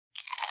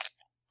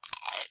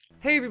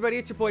Hey everybody,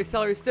 it's your boy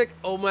CeleryStick.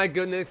 Oh my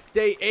goodness,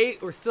 day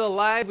 8, we're still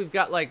alive. We've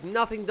got like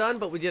nothing done,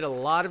 but we did a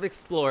lot of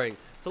exploring.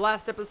 So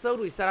last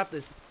episode, we set up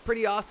this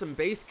pretty awesome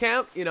base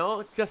camp, you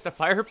know, just a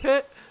fire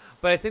pit.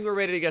 But I think we're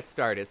ready to get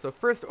started. So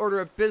first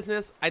order of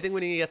business, I think we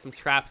need to get some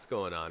traps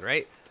going on,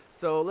 right?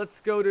 So let's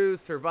go to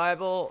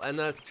survival and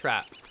let's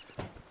trap.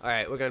 All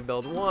right, we're gonna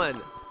build 1,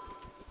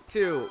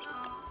 2,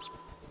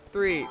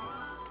 3,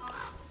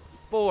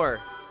 4,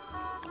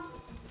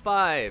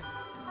 5,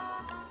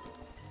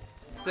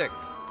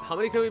 6. How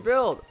many can we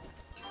build?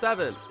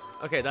 7.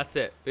 Okay, that's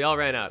it. We all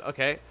ran out.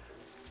 Okay.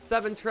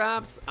 7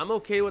 traps. I'm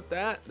okay with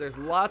that. There's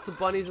lots of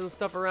bunnies and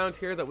stuff around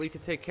here that we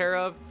could take care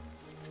of.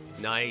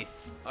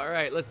 Nice. All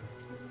right, let's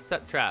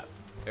set trap.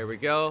 There we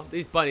go.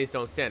 These bunnies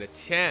don't stand a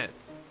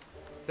chance.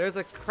 There's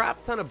a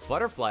crap ton of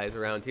butterflies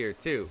around here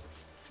too,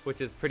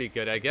 which is pretty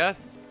good, I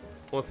guess.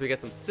 Once we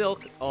get some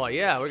silk. Oh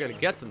yeah, we're gonna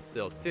get some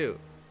silk too.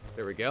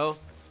 There we go.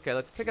 Okay,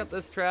 let's pick up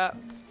this trap.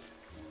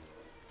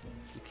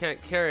 You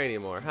can't carry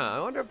anymore, huh? I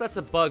wonder if that's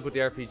a bug with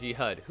the RPG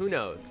HUD. Who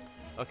knows?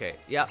 Okay,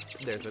 yep,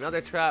 there's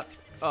another trap.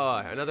 Oh,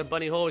 another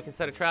bunny hole we can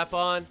set a trap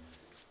on.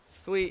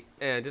 Sweet.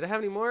 And did I have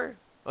any more?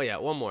 Oh yeah,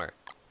 one more.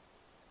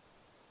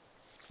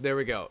 There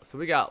we go. So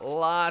we got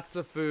lots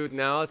of food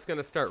now. It's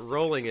gonna start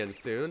rolling in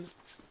soon.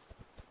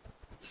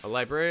 The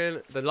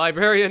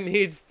librarian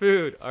needs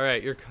food. All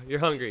right, you're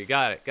hungry.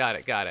 Got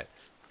it.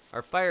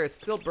 Our fire is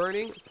still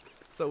burning,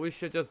 so we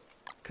should just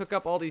cook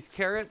up all these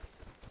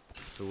carrots.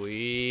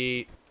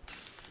 Sweet.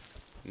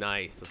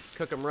 Nice. Let's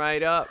cook them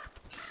right up.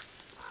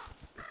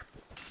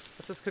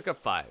 Let's just cook up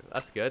 5.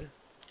 That's good.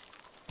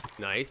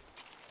 Nice.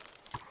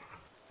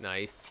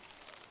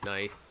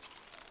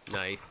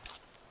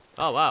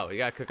 Oh, wow. We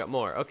gotta cook up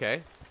more.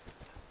 Okay.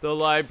 The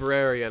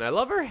librarian. I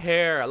love her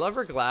hair. I love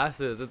her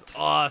glasses. It's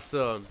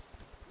awesome.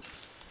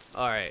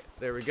 Alright.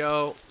 There we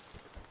go.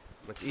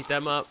 Let's eat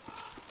them up.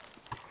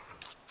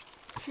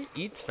 She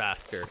eats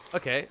faster.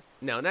 Okay.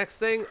 Now, next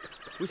thing.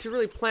 We should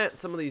really plant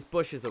some of these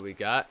bushes that we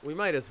got. We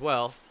might as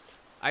well.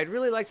 I'd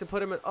really like to put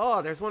them in...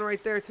 Oh, there's one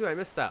right there, too. I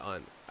missed that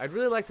one. I'd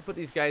really like to put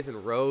these guys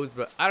in rows,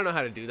 but I don't know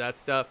how to do that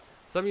stuff.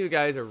 Some of you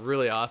guys are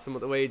really awesome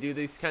with the way you do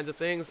these kinds of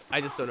things. I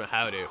just don't know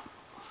how to.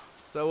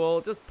 So we'll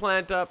just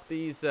plant up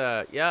these...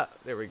 yeah,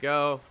 there we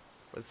go.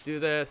 Let's do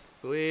this.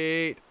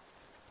 Sweet.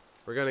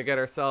 We're going to get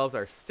ourselves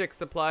our stick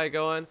supply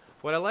going.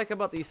 What I like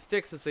about these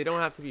sticks is they don't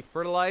have to be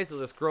fertilized. They'll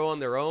just grow on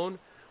their own.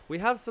 We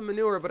have some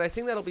manure, but I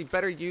think that'll be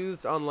better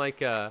used on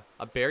like a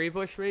berry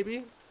bush,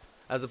 maybe?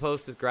 As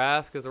opposed to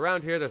grass, because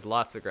around here there's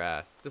lots of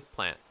grass. Just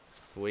plant.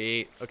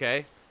 Sweet.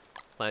 Okay.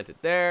 Plant it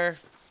there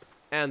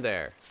and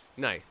there.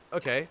 Nice.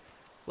 Okay.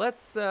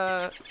 Let's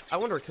I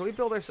wonder, can we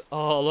build our...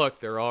 Oh, look,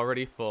 they're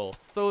already full.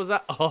 So is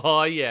that...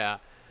 Oh, yeah.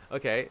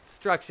 Okay.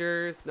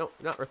 Structures. Nope,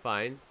 not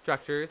refined.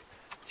 Structures.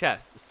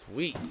 Chest.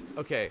 Sweet.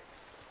 Okay.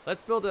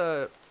 Let's build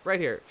a... Right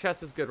here.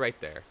 Chest is good right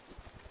there.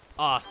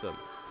 Awesome.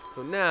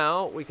 So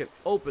now we can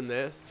open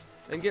this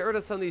and get rid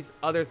of some of these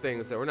other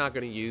things that we're not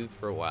going to use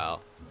for a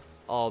while.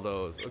 All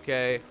those,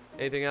 okay?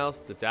 Anything else?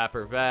 The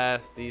dapper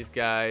vest, these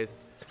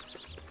guys.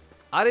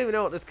 I don't even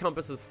know what this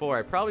compass is for.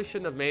 I probably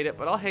shouldn't have made it,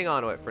 but I'll hang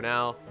on to it for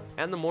now.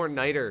 And the more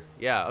niter.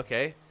 Yeah,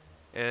 okay.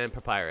 And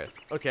papyrus.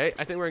 Okay,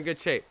 I think we're in good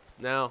shape.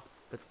 Now,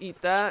 let's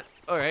eat that.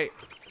 All right.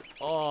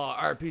 Oh,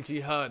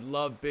 RPG HUD.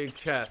 Love big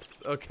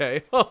chests.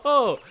 Okay.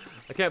 Oh,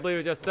 I can't believe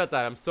I just said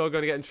that. I'm so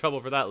going to get in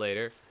trouble for that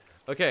later.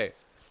 Okay.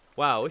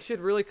 Wow, we should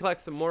really collect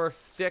some more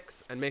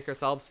sticks and make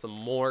ourselves some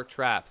more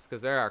traps,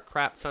 because there are a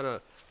crap ton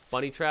of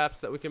bunny traps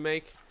that we can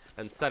make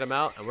and set them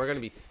out, and we're going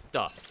to be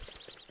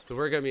stuffed. So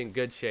we're going to be in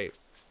good shape.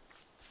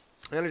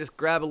 I'm going to just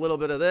grab a little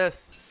bit of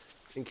this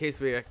in case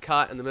we get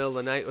caught in the middle of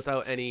the night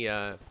without any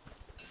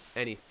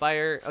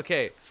fire.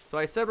 Okay, so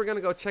I said we're going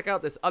to go check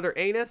out this other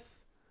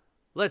anus.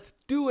 Let's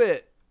do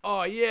it.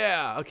 Oh,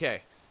 yeah.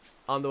 Okay.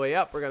 On the way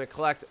up, we're going to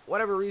collect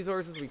whatever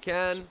resources we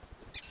can.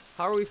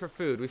 How are we for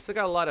food? We still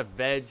got a lot of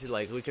veg.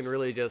 Like, we can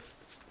really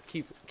just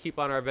keep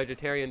on our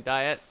vegetarian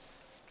diet.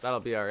 That'll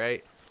be all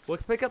right. We'll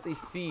pick up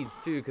these seeds,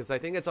 too, because I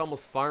think it's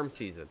almost farm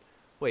season.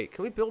 Wait,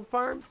 can we build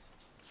farms?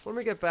 When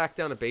we get back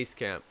down to base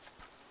camp?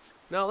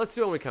 No, let's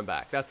do it when we come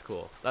back. That's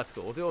cool. That's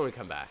cool. We'll do it when we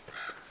come back.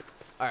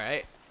 All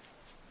right.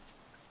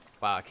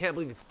 Wow, I can't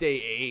believe it's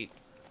day 8.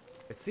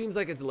 It seems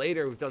like it's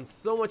later. We've done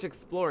so much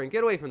exploring.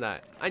 Get away from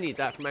that. I need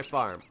that for my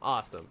farm.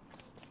 Awesome.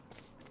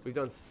 We've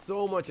done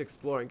so much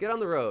exploring. Get on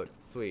the road.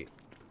 Sweet.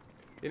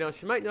 You know,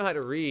 she might know how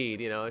to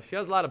read. You know, she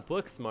has a lot of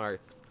book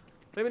smarts.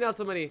 Maybe not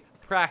so many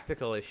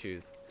practical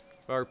issues.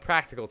 Or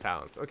practical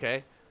talents.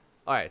 Okay.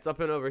 Alright, it's up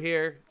and over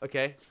here.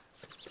 Okay.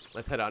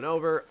 Let's head on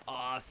over.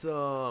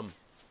 Awesome.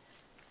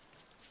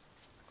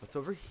 What's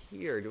over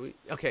here? Do we...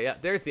 Okay, yeah,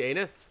 there's the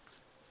anus.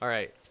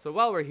 Alright, so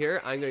while we're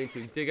here, I'm going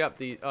to dig up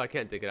the... Oh, I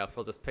can't dig it up, so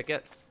I'll just pick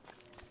it.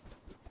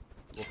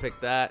 We'll pick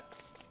that.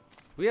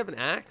 Do we have an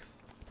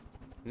axe?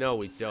 No,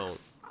 we don't.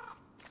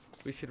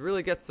 We should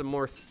really get some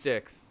more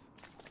sticks.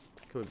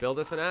 Can we build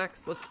us an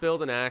axe? Let's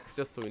build an axe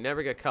just so we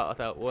never get caught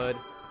without wood.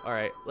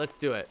 Alright, let's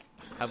do it.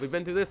 Have we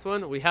been through this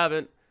one? We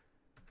haven't.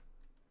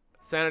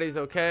 Sanity's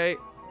okay.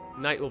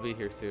 Night will be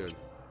here soon.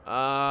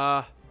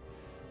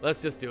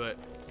 Let's just do it.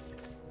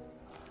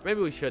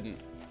 Maybe we shouldn't.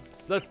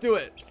 Let's do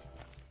it.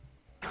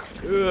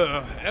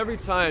 Ugh, every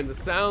time the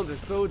sounds are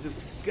so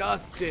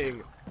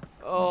disgusting.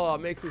 Oh,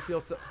 it makes me feel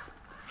so...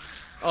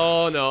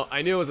 Oh no,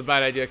 I knew it was a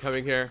bad idea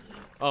coming here.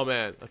 Oh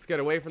man, let's get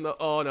away from the...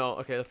 Oh no,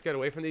 okay, let's get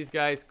away from these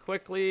guys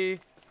quickly.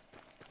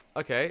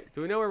 Okay,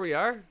 do we know where we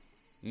are?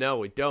 No,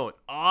 we don't.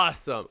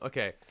 Awesome.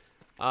 Okay.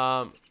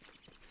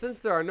 Since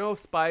there are no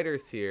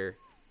spiders here,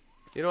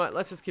 you know what?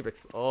 Let's just keep...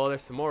 Oh,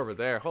 there's some more over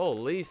there.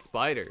 Holy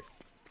spiders.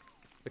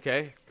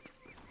 Okay.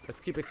 Let's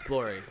keep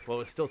exploring.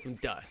 Well, it's still some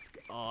dusk.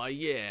 Oh,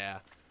 yeah.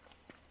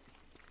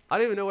 I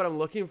don't even know what I'm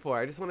looking for.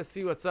 I just want to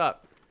see what's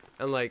up.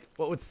 And, like,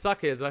 what would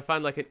suck is if I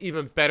find, like, an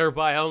even better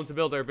biome to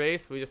build our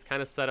base. We just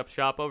kind of set up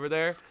shop over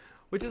there.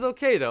 Which is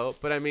okay, though.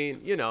 But, I mean,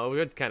 you know, it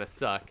would kind of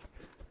suck.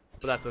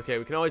 But that's okay.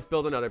 We can always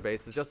build another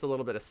base. It's just a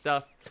little bit of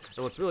stuff.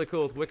 And what's really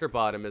cool with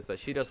Wickerbottom is that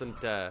she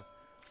doesn't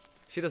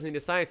need a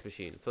science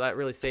machine. So that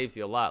really saves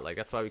you a lot. Like,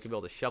 that's why we can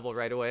build a shovel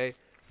right away.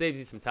 Saves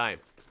you some time.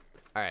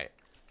 All right.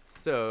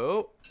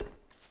 So...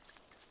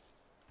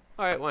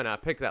 All right, why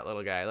not? Pick that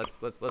little guy.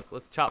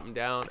 Let's chop him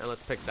down and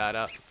let's pick that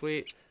up.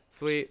 Sweet,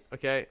 sweet.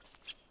 Okay.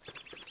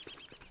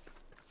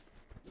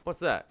 What's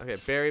that? Okay,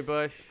 berry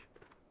bush.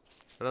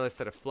 Another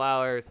set of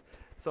flowers.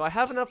 So I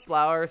have enough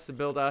flowers to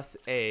build us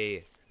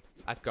a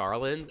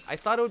garland. I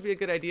thought it would be a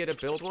good idea to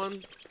build one,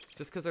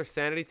 just because our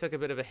sanity took a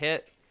bit of a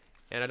hit,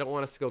 and I don't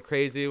want us to go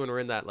crazy when we're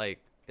in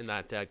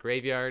that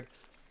graveyard.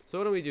 So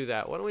why don't we do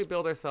that? Why don't we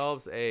build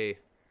ourselves a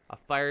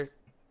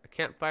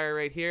campfire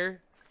right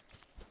here?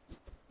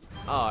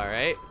 All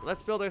right,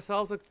 let's build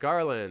ourselves a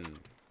garland.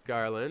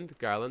 Garland.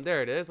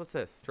 There it is. What's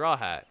this? Straw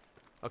hat.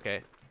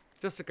 Okay,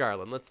 just a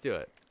garland. Let's do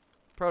it.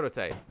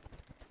 Prototype.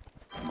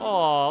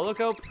 Oh, look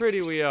how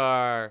pretty we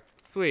are.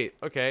 Sweet.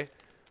 Okay,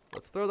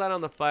 let's throw that on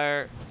the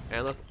fire,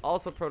 and let's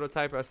also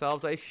prototype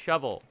ourselves a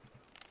shovel.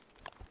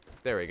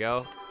 There we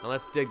go. And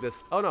let's dig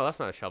this. Oh no, that's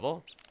not a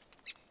shovel.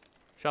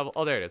 Shovel.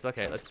 Oh, there it is.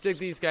 Okay, let's dig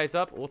these guys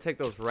up. We'll take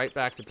those right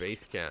back to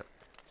base camp.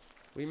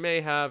 We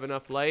may have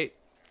enough light.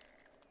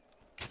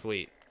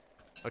 Sweet.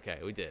 Okay,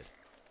 we did.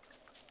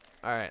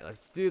 All right,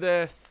 let's do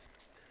this.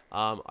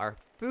 Our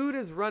food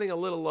is running a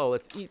little low.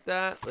 Let's eat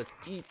that. Let's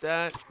eat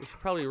that. We should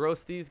probably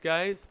roast these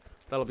guys.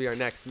 That'll be our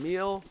next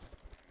meal.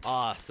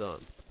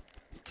 Awesome.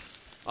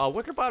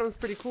 Wickerbottom is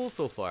pretty cool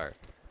so far,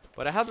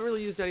 but I haven't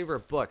really used any of her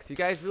books. You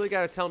guys really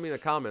got to tell me in the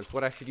comments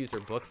what I should use her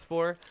books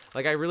for.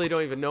 Like, I really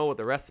don't even know what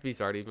the recipes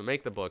are to even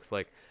make the books.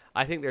 Like,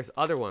 I think there's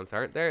other ones,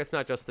 aren't there? It's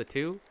not just the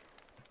 2.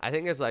 I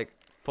think there's like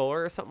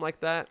 4 or something like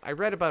that. I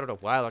read about it a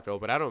while ago,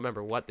 but I don't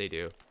remember what they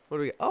do. What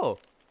do we... Oh,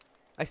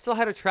 I still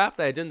had a trap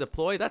that I didn't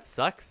deploy. That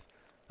sucks.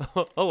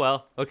 Oh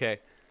well. Okay.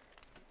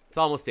 It's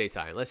almost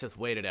daytime. Let's just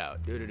wait it out.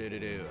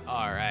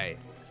 All right.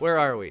 Where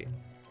are we?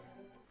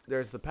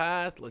 There's the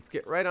path. Let's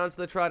get right onto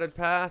the trotted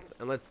path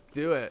and let's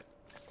do it.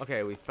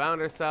 Okay, we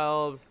found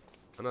ourselves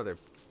another...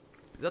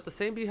 Is that the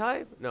same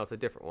beehive? No, it's a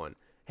different one.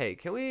 Hey,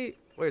 can we...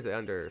 Where is it?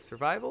 Under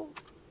survival?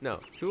 No.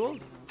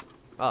 Tools?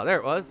 Oh, there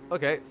it was.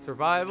 Okay,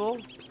 survival.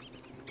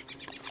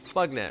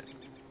 Bug net.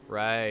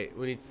 Right,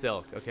 we need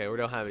silk. Okay, we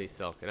don't have any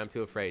silk, and I'm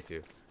too afraid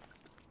to.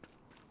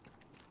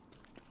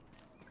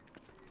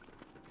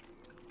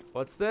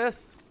 What's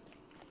this?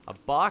 A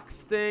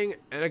box thing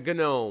and a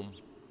gnome.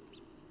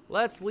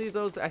 Let's leave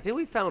those. I think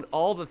we found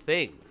all the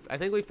things. I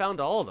think we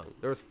found all of them.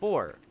 There was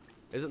 4.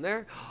 Isn't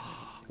there?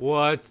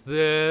 What's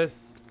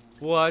this?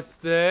 What's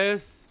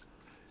this?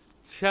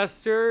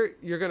 Chester,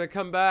 you're gonna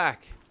come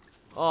back.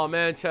 Oh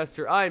man,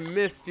 Chester, I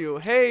missed you.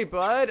 Hey,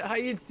 bud, how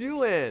you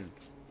doing?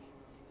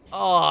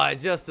 Oh,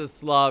 just as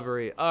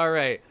slobbery. All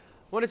right,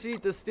 why don't you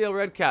eat this stale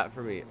red cat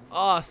for me?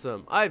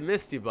 Awesome. I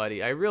missed you,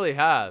 buddy. I really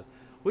have.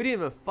 We didn't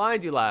even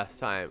find you last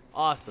time.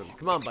 Awesome.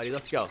 Come on, buddy.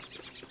 Let's go.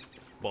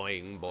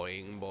 Boing,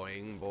 boing,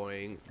 boing,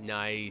 boing.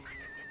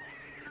 Nice.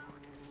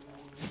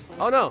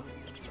 Oh, no.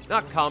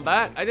 Not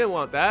combat. I didn't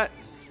want that.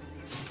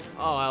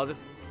 Oh, I'll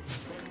just...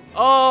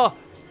 Oh,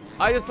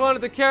 I just wanted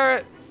the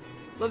carrot.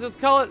 Let's just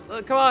call it.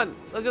 Come on.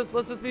 Let's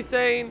just be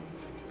sane.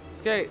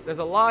 Okay, there's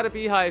a lot of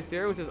beehives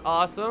here, which is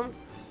awesome.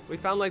 We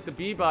found like the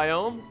bee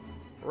biome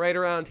right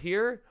around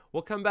here.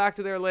 We'll come back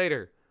to there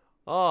later.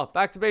 Oh,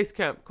 back to base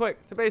camp.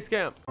 Quick, to base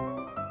camp.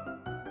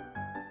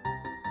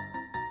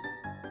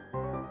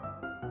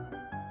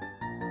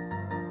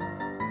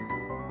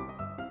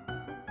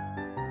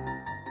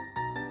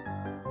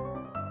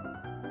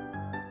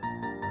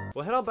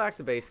 We'll head on back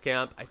to base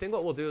camp. I think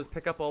what we'll do is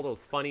pick up all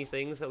those funny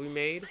things that we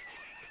made.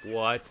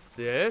 What's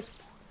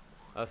this?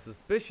 A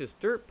suspicious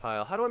dirt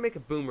pile. How do I make a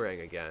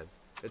boomerang again?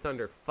 It's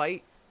under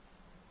fight.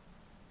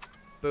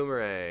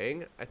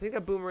 Boomerang. I think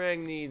a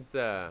boomerang needs,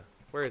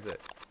 where is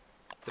it?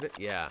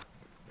 Yeah.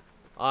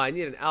 Oh, I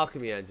need an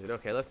alchemy engine.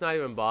 Okay, let's not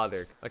even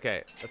bother.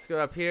 Okay, let's go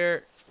up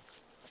here.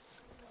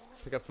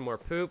 Pick up some more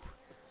poop.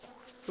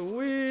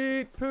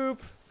 Sweet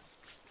poop.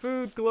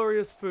 Food,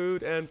 glorious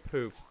food, and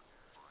poop.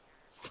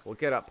 We'll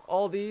get up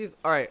all these.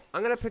 All right,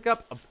 I'm going to pick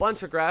up a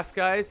bunch of grass,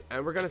 guys,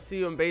 and we're going to see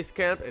you in base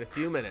camp in a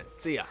few minutes.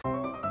 See ya.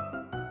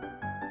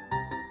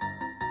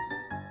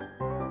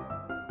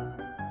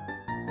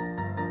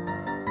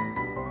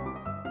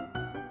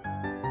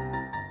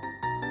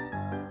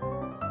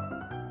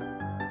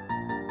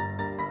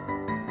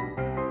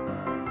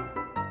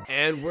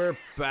 And we're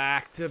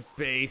back to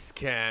base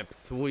camp.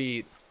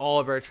 Sweet. All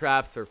of our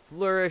traps are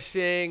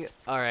flourishing.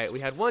 Alright, we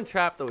had one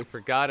trap that we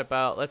forgot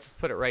about. Let's just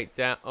put it right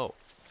down. Oh.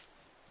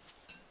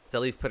 Let's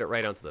at least put it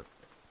right onto the...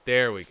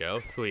 There we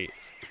go. Sweet.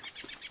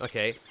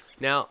 Okay.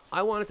 Now,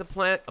 I wanted to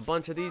plant a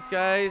bunch of these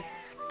guys.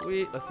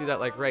 Sweet. Let's do that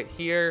like right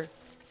here.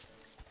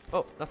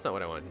 Oh, that's not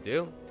what I wanted to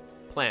do.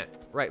 Plant.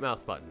 Right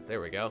mouse button.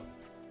 There we go.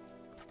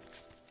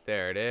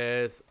 There it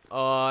is.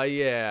 Oh,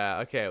 yeah.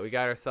 Okay, we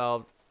got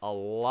ourselves a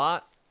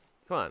lot.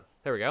 Come on.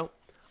 There we go.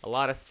 A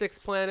lot of sticks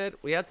planted.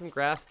 We had some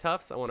grass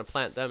tufts. I want to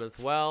plant them as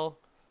well.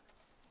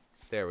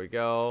 There we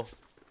go.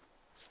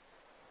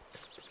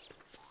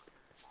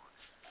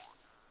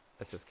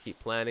 Let's just keep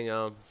planting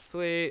them.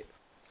 Sweet.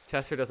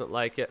 Chester doesn't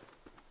like it.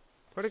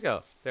 Where'd it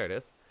go? There it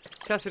is.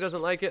 Chester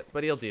doesn't like it,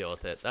 but he'll deal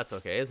with it. That's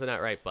okay. Isn't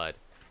that right, bud?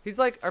 He's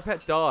like our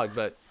pet dog,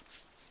 but,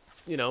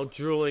 you know,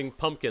 drooling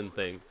pumpkin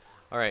thing.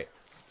 All right.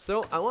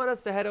 So I want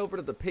us to head over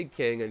to the Pig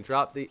King and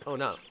drop the... Oh,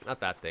 no.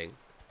 Not that thing.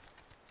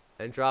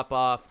 And drop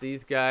off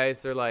these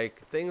guys. They're like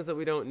things that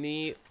we don't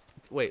need.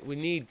 Wait, we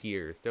need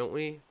gears, don't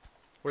we?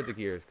 Where'd the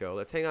gears go?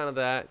 Let's hang on to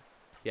that.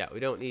 Yeah, we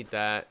don't need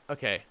that.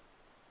 Okay.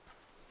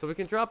 So we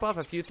can drop off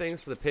a few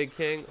things to the Pig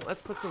King.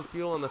 Let's put some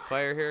fuel on the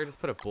fire here.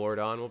 Just put a board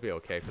on. We'll be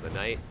okay for the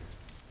night.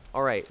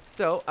 Alright,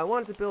 so I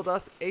wanted to build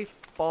us a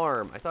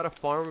farm. I thought a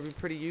farm would be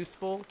pretty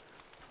useful.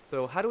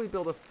 So how do we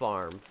build a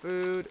farm?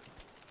 Food.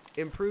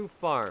 Improve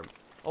farm.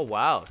 Oh,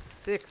 wow.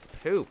 6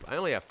 poop. I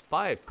only have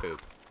 5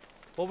 poop.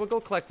 Well, we'll go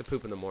collect the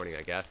poop in the morning,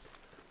 I guess.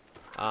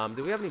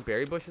 Do we have any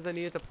berry bushes I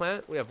needed to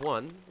plant? We have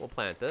one. We'll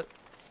plant it.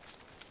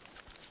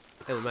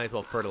 And we might as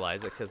well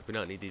fertilize it because we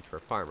don't need these for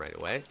a farm right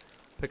away.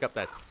 Pick up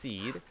that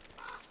seed.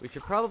 We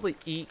should probably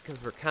eat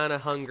because we're kind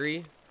of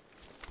hungry.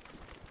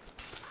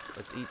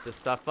 Let's eat this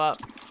stuff up.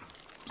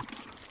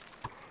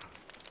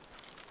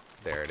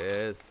 There it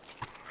is.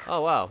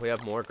 Oh, wow. We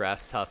have more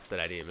grass tufts that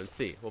I didn't even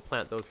see. We'll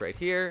plant those right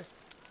here.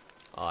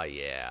 Oh,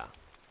 yeah.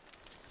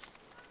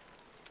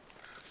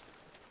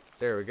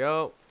 There we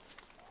go.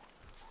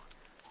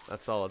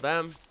 That's all of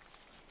them.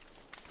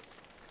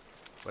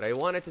 What I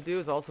wanted to do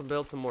is also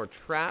build some more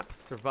traps.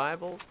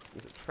 Survival.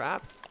 Is it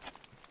traps?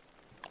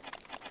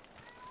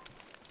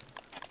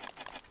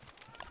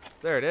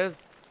 There it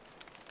is.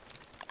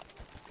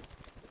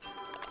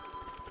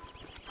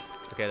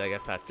 Okay, I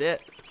guess that's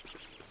it.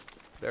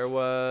 There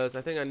was,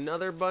 I think,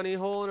 another bunny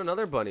hole and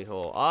another bunny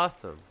hole.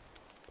 Awesome.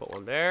 Put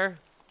one there.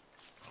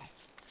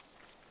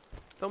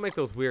 Don't make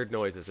those weird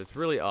noises. It's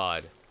really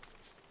odd.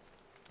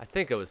 I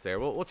think it was there.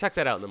 We'll check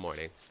that out in the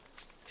morning.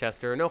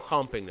 Chester, no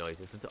humping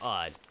noises. It's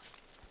odd.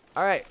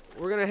 All right,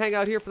 we're going to hang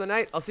out here for the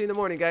night. I'll see you in the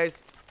morning,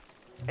 guys.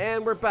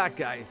 And we're back,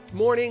 guys.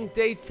 Morning,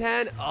 day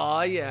 10.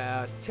 Oh,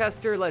 yeah. It's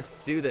Chester. Let's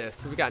do this.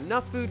 So we got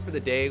enough food for the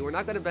day. We're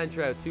not going to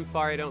venture out too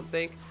far, I don't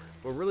think.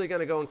 We're really going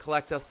to go and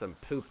collect us some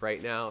poop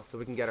right now so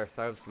we can get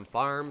ourselves some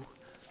farms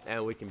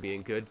and we can be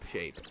in good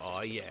shape.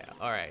 Oh, yeah.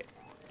 All right.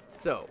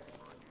 So,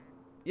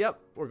 yep,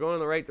 we're going in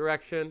the right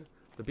direction.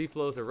 The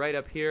beefaloes are right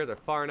up here. They're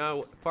far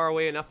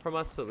away enough from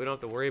us so we don't have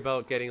to worry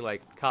about getting,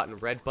 like, caught in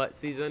red butt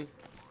season.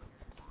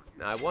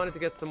 Now, I wanted to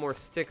get some more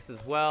sticks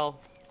as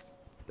well.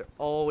 They're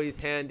always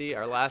handy.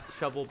 Our last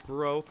shovel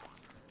broke.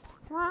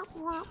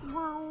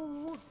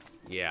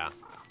 Yeah.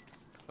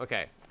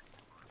 Okay.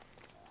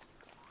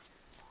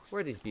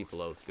 Where'd these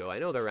beefaloes go? I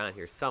know they're around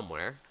here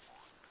somewhere.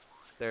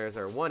 There's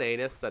our one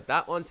anus.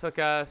 That one took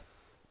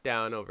us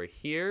down over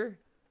here.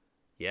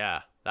 Yeah,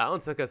 that one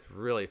took us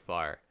really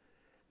far.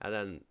 And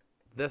then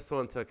this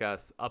one took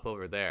us up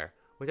over there,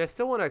 which I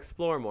still want to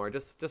explore more,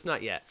 just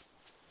not yet.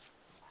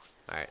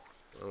 All right.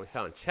 Well, we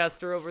found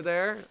Chester over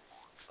there.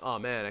 Oh,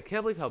 man, I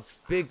can't believe how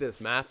big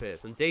this map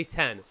is. On day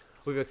 10,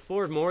 we've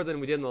explored more than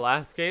we did in the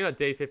last game at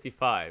day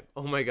 55.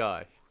 Oh, my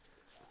gosh.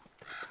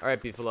 All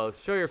right,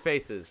 beefaloes, show your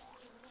faces.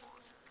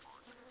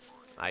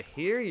 I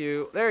hear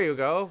you. There you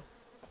go.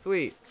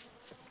 Sweet.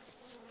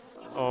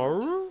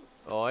 Oh,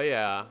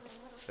 yeah.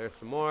 There's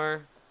some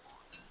more.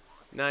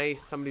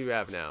 Nice. How many do we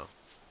have now?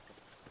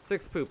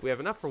 6 poop. We have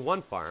enough for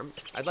 1 farm.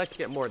 I'd like to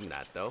get more than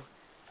that, though.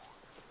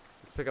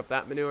 Let's pick up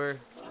that manure.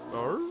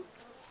 Oh.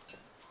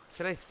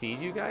 Can I feed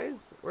you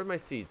guys? Where'd my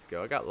seeds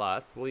go? I got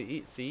lots. Will you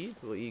eat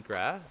seeds? Will you eat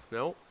grass?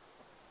 Nope.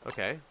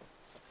 Okay.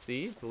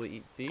 Seeds? Will you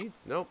eat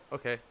seeds? Nope.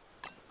 Okay.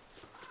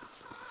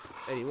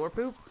 Any more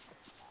poop?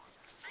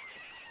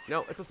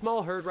 No, it's a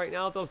small herd right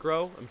now. They'll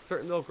grow. I'm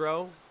certain they'll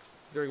grow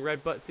during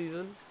red butt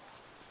season.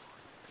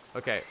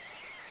 Okay.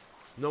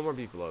 No more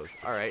beefaloes.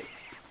 All right.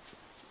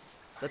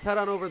 Let's head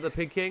on over to the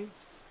Pig King.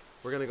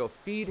 We're going to go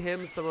feed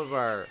him some of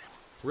our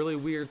really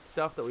weird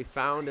stuff that we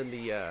found in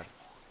the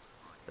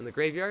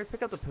graveyard.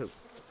 Pick up the poop.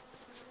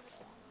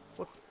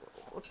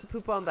 What's the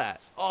poop on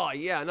that? Oh,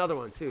 yeah, another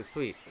one too.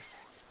 Sweet.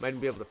 Might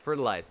even be able to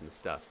fertilize some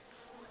stuff.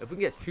 If we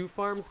can get 2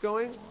 farms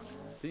going.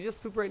 Did you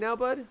just poop right now,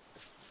 bud?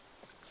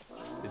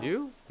 Did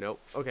you? Nope.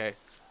 Okay.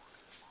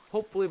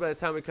 Hopefully by the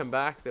time we come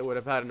back, they would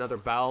have had another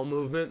bowel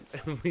movement,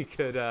 and we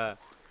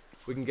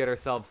can get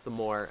ourselves some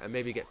more and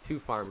maybe get 2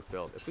 farms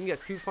built. If we can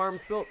get 2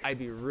 farms built, I'd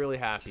be really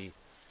happy.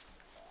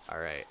 All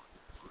right.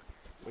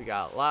 We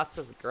got lots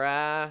of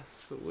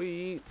grass.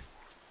 Sweet.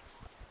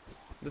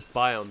 This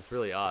biome's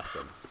really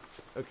awesome.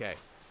 Okay.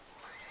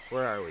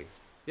 Where are we?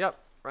 Yep.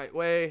 Right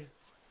way.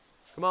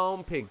 Come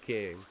on, Pig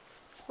King.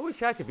 I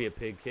wish I could be a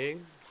Pig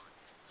King.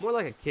 More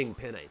like a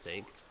kingpin, I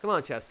think. Come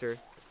on, Chester.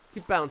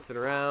 Keep bouncing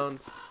around.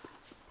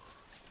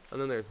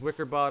 And then there's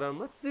Wickerbottom.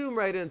 Let's zoom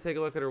right in and take a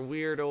look at her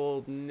weird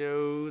old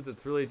nose.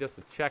 It's really just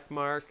a check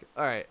mark.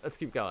 Alright, let's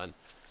keep going.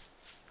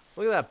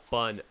 Look at that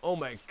bun. Oh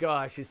my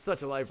gosh, she's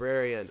such a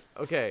librarian.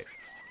 Okay.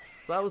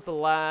 So that was the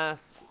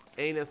last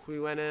anus we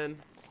went in.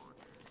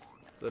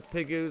 The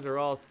piggoos are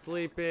all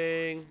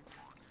sleeping.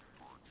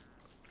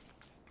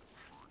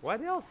 Why are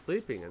they all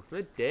sleeping? It's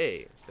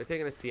midday. They're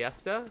taking a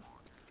siesta?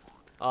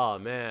 Oh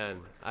man,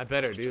 I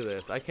better do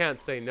this. I can't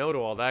say no to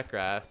all that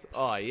grass.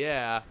 Oh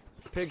yeah.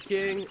 Pig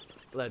King,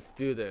 let's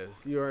do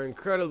this. You are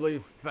incredibly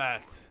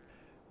fat.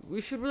 We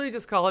should really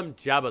just call him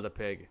Jabba the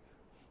Pig.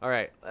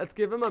 Alright, let's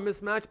give him a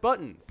mismatched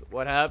buttons.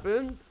 What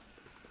happens?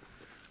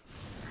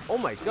 Oh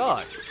my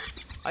gosh.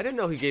 I didn't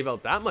know he gave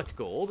out that much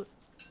gold.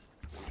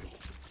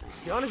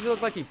 He honestly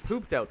looked like he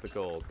pooped out the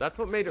gold. That's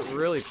what made it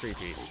really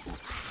creepy.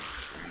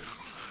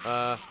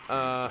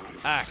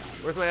 Axe.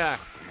 Where's my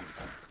axe?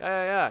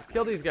 Yeah.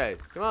 Kill these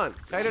guys. Come on.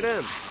 Kite it in.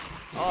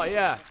 Oh,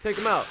 yeah. Take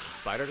them out.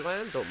 Spider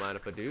gland. Don't mind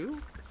if I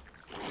do.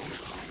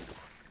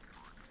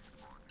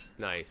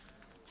 Nice.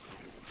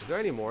 Is there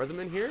any more of them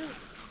in here?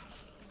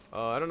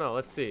 Oh, I don't know.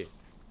 Let's see.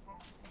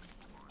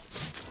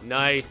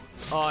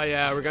 Nice. Oh,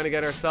 yeah. We're going to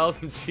get ourselves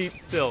some cheap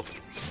silk.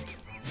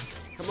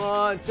 Come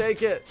on.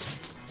 Take it.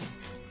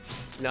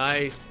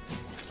 Nice.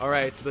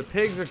 Alright, so the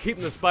pigs are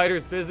keeping the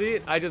spiders busy.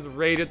 I just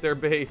raided their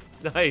base.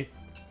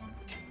 Nice.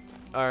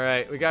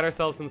 Alright, we got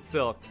ourselves some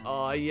silk.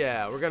 Oh,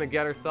 yeah. We're going to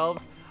get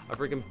ourselves a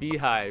freaking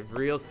beehive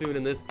real soon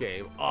in this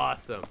game.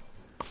 Awesome.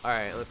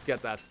 Alright, let's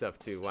get that stuff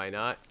too. Why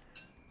not?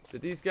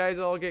 Did these guys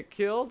all get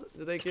killed?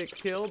 Did they get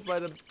killed by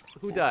the...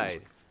 Who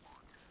died?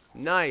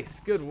 Nice.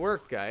 Good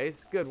work,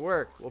 guys. Good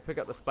work. We'll pick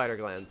up the spider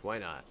glands. Why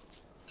not?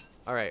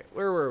 Alright,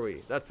 where were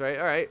we? That's right.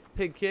 Alright,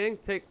 Pig King,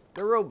 take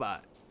the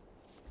robot.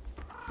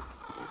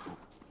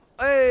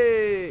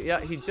 Hey! Yeah,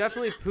 he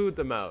definitely pooed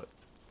them out.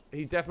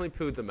 He definitely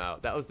pooed them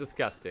out. That was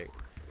disgusting.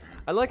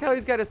 I like how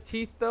he's got his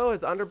teeth, though.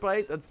 His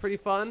underbite. That's pretty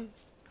fun.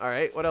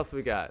 Alright, what else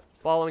we got?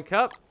 Ball and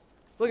cup.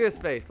 Look at his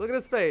face. Look at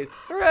his face.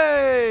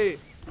 Hooray!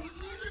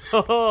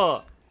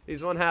 Oh,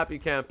 he's one happy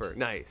camper.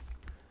 Nice.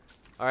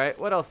 Alright,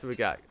 what else do we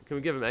got? Can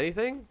we give him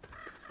anything?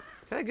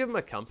 Can I give him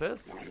a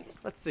compass?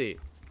 Let's see.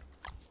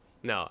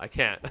 No, I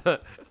can't. Oh,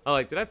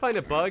 like, did I find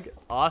a bug?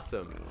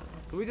 Awesome.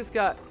 So we just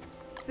got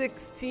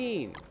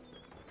 16.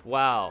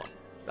 Wow,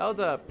 that was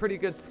a pretty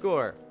good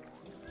score.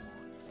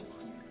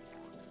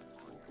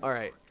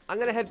 Alright, I'm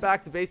gonna head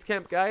back to base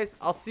camp, guys.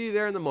 I'll see you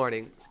there in the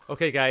morning.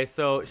 Okay, guys,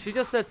 so she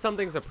just said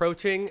something's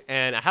approaching,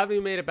 and I haven't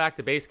even made it back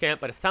to base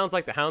camp, but it sounds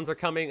like the hounds are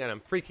coming, and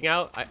I'm freaking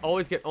out. I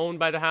always get owned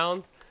by the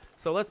hounds.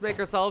 So let's make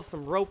ourselves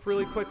some rope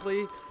really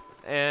quickly,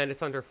 and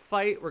it's under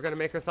fight. We're gonna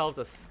make ourselves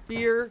a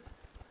spear.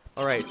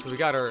 Alright, so we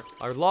got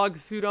our log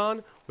suit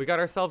on. We got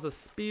ourselves a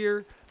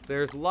spear.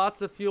 There's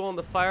lots of fuel on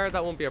the fire.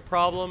 That won't be a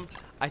problem.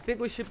 I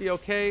think we should be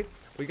okay.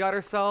 We got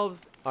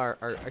ourselves our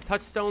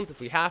touchstones if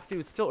we have to.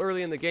 It's still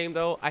early in the game,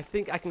 though. I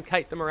think I can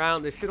kite them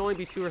around. There should only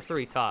be 2 or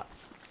 3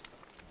 tops.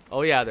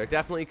 Oh, yeah, they're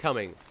definitely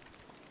coming.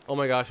 Oh,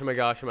 my gosh, oh, my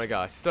gosh, oh, my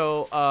gosh.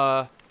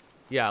 So,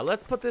 yeah,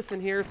 let's put this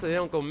in here so they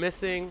don't go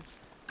missing.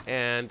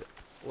 And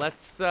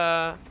let's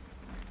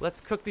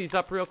cook these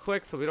up real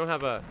quick so we don't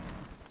have a...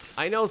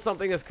 I know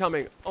something is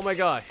coming. Oh, my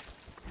gosh.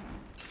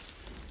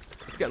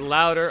 It's getting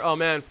louder. Oh,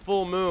 man,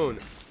 full moon.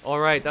 All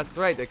right, that's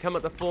right. They come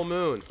at the full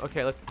moon.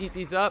 Okay, let's eat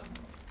these up.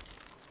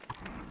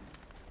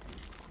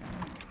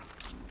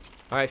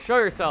 All right, show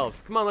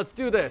yourselves. Come on, let's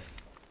do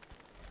this.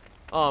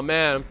 Oh,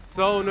 man, I'm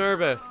so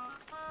nervous.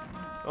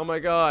 Oh, my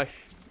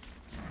gosh.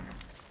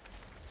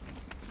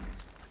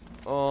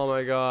 Oh,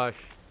 my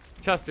gosh.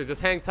 Chester,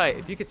 just hang tight.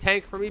 If you could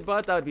tank for me,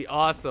 bud, that would be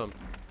awesome.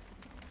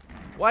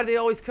 Why do they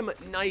always come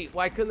at night?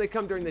 Why couldn't they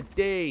come during the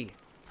day?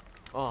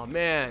 Oh,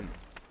 man.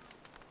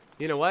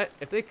 You know what?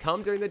 If they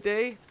come during the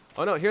day...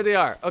 Oh, no, here they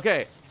are.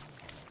 Okay.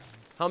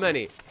 How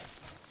many?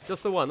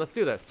 Just the one. Let's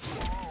do this.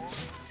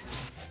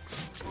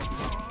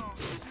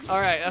 All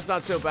right, that's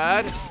not so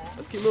bad.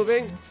 Let's keep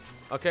moving.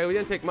 Okay, we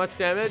didn't take much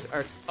damage.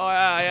 Oh,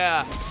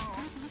 yeah.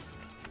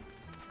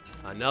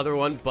 Another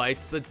one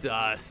bites the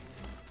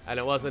dust. And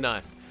it wasn't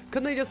us.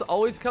 Couldn't they just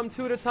always come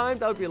 2 at a time?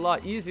 That would be a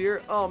lot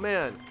easier. Oh,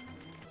 man.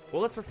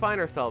 Well, let's refine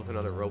ourselves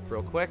another rope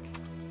real quick.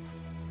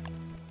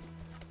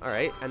 All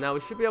right, and now we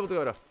should be able to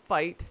go to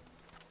fight.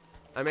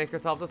 I make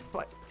ourselves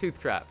a tooth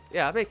trap.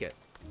 Yeah, make it.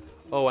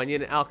 Oh, I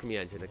need an alchemy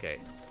engine. Okay.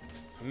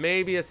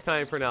 Maybe it's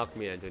time for an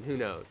alchemy engine. Who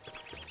knows?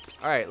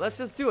 All right, let's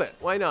just do it.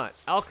 Why not?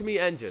 Alchemy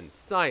engine.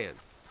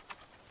 Science.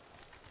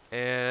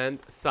 And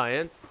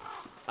science.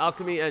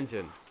 Alchemy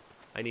engine.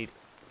 I need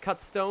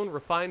cut stone,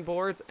 refined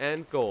boards,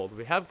 and gold.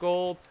 We have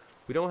gold.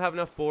 We don't have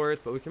enough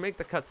boards, but we can make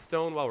the cut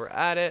stone while we're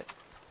at it.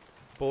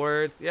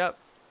 Boards. Yep.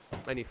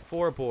 I need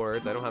 4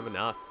 boards. I don't have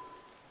enough.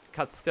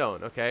 cut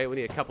stone. Okay, we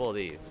need a couple of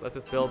these. Let's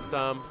just build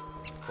some.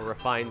 We'll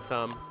refine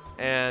some.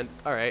 And,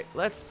 alright,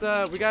 let's,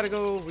 we gotta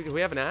go,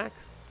 we have an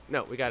axe?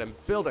 No, we gotta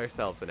build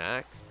ourselves an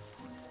axe.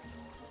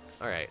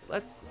 Alright,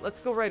 let's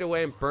go right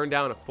away and burn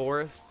down a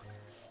forest.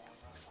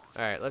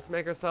 Alright, let's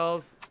make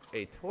ourselves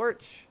a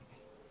torch.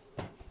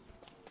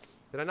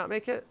 Did I not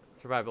make it?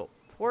 Survival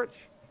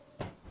torch.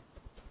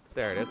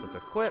 There it is. Let's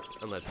equip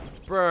and let's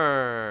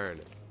burn.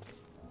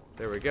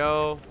 There we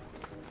go.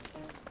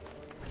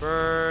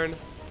 Burn.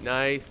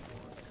 Nice.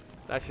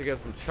 That should give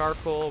some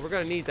charcoal. We're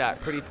going to need that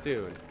pretty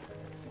soon.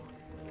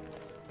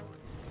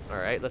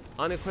 Alright, let's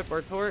unequip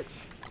our torch.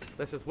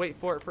 Let's just wait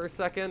for it for a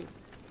second.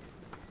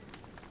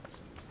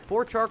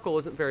 4 charcoal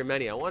isn't very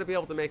many. I want to be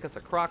able to make us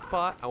a crock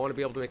pot. I want to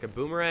be able to make a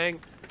boomerang.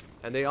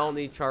 And they all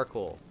need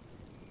charcoal.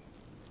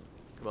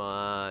 Come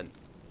on.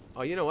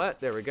 Oh, you know what?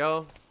 There we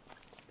go.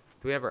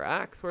 Do we have our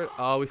axe? Where?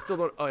 Oh, we still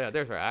don't. Oh, yeah,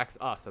 there's our axe.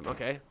 Awesome.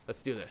 Okay,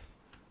 let's do this.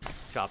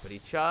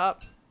 Choppity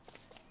chop.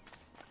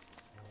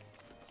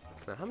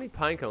 Now, how many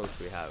pine cones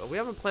do we have? We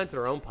haven't planted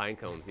our own pine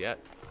cones yet.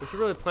 We should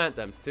really plant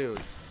them soon.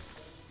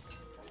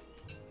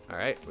 All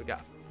right, we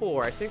got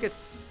 4. I think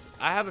it's.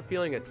 I have a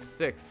feeling it's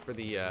 6 for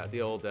the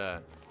old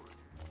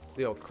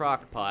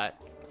crock pot.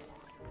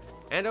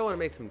 And I want to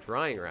make some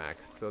drying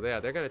racks. So yeah,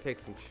 they're gonna take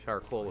some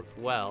charcoal as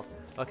well.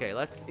 Okay,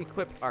 let's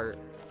equip our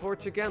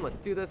torch again. Let's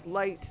do this.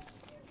 Light.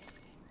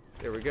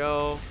 There we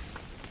go.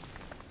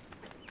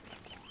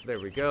 There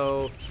we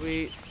go.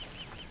 Sweet.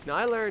 Now,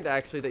 I learned,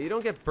 actually, that you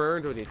don't get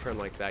burned when you turn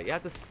like that. You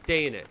have to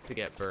stay in it to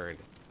get burned.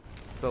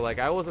 So, like,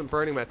 I wasn't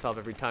burning myself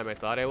every time I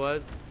thought I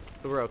was.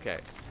 So, we're okay.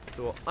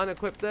 So, we'll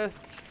unequip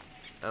this.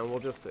 And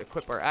we'll just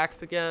equip our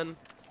axe again.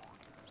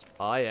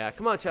 Oh, yeah.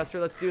 Come on, Chester.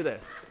 Let's do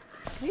this.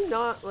 Can you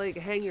not, like,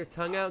 hang your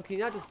tongue out? Can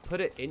you not just put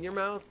it in your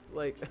mouth?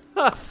 Like,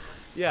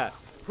 yeah.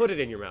 Put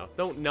it in your mouth.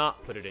 Don't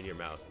not put it in your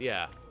mouth.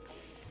 Yeah.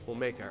 We'll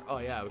make our... Oh,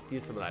 yeah. We can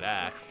use some of that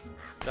ash.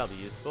 That'll be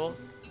useful.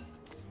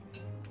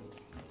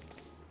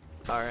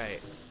 Alright.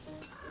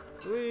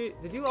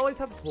 Sweet. Did you always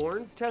have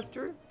horns,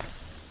 Chester?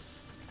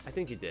 I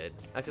think you did.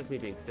 That's just me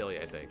being silly,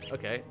 I think.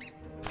 Okay.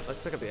 Let's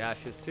pick up the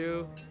ashes,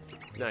 too.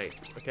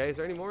 Nice. Okay, is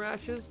there any more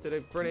ashes? Did I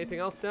burn anything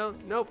else down?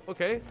 Nope.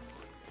 Okay.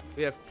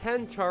 We have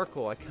 10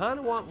 charcoal. I kind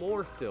of want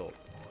more still.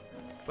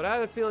 But I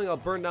have a feeling I'll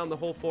burn down the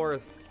whole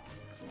forest.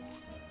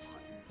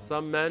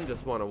 Some men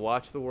just want to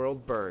watch the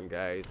world burn,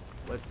 guys.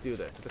 Let's do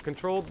this. It's a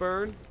controlled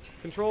burn.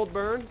 Controlled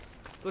burn.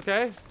 It's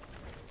okay.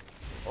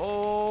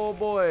 Oh,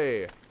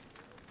 boy.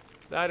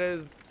 That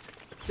is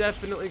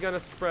definitely going to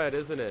spread,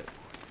 isn't it?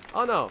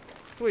 Oh, no.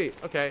 Sweet.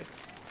 Okay.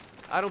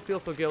 I don't feel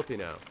so guilty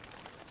now.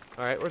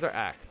 All right. Where's our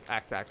axe?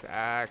 Axe, axe,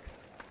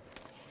 axe.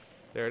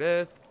 There it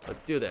is.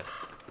 Let's do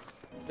this.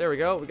 There we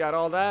go. We got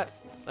all that.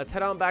 Let's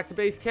head on back to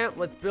base camp.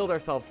 Let's build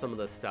ourselves some of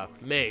this stuff.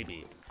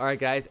 Maybe. All right,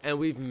 guys. And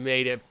we've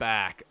made it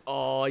back.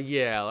 Oh,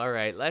 yeah. All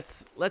right.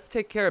 Let's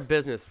take care of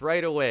business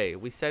right away.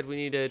 We said we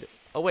needed...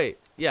 Oh, wait.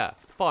 Yeah.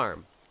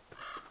 Farm.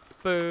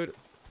 Food.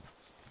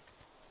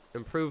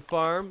 Improve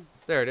farm.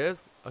 There it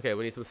is. Okay,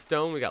 we need some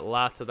stone. We got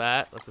lots of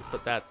that. Let's just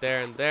put that there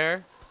and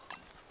there.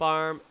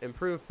 Farm.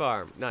 Improve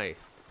farm.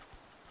 Nice.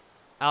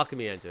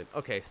 Alchemy engine.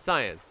 Okay,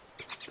 science.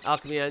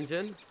 Alchemy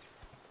engine.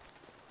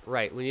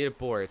 Right, we need a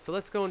board. So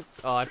let's go and...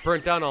 Oh, I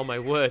burnt down all my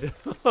wood.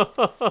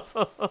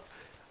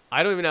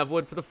 I don't even have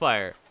wood for the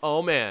fire.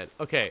 Oh, man.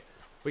 Okay,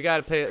 we got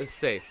to play it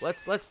safe.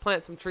 Let's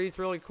plant some trees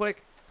really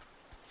quick.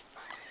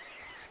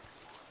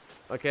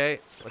 Okay,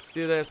 let's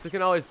do this. We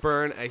can always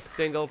burn a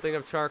single thing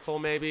of charcoal,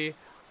 maybe. We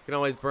can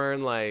always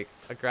burn, like,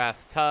 a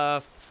grass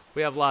tuft.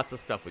 We have lots of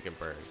stuff we can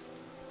burn.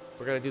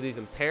 We're going to do these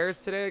in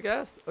pairs today, I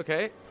guess.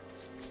 Okay.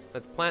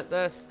 Let's plant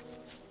this.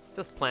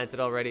 Just plant it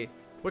already.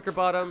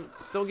 Wickerbottom,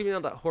 don't give me all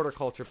that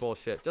horticulture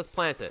bullshit. Just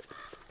plant it.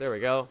 There we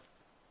go.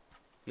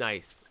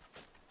 Nice.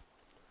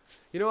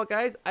 You know what,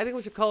 guys? I think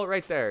we should call it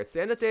right there. It's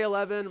the end of day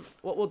 11.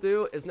 What we'll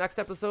do is next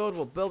episode,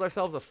 we'll build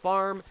ourselves a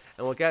farm,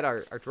 and we'll get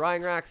our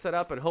drying rack set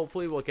up, and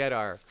hopefully we'll get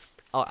our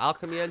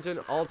alchemy engine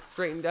all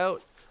straightened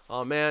out.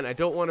 Oh, man, I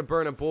don't want to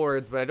burn a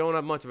boards, but I don't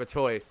have much of a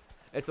choice.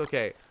 It's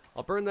okay.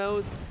 I'll burn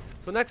those.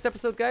 So next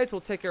episode, guys,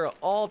 we'll take care of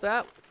all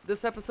that.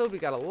 This episode, we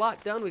got a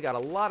lot done. We got a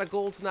lot of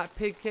gold from that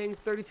Pig King.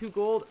 32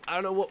 gold. I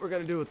don't know what we're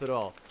going to do with it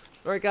all.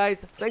 All right,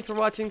 guys. Thanks for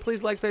watching.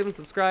 Please like, favorite, and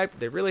subscribe.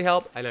 They really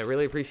help, and I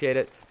really appreciate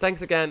it.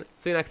 Thanks again.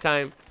 See you next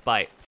time.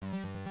 Bye.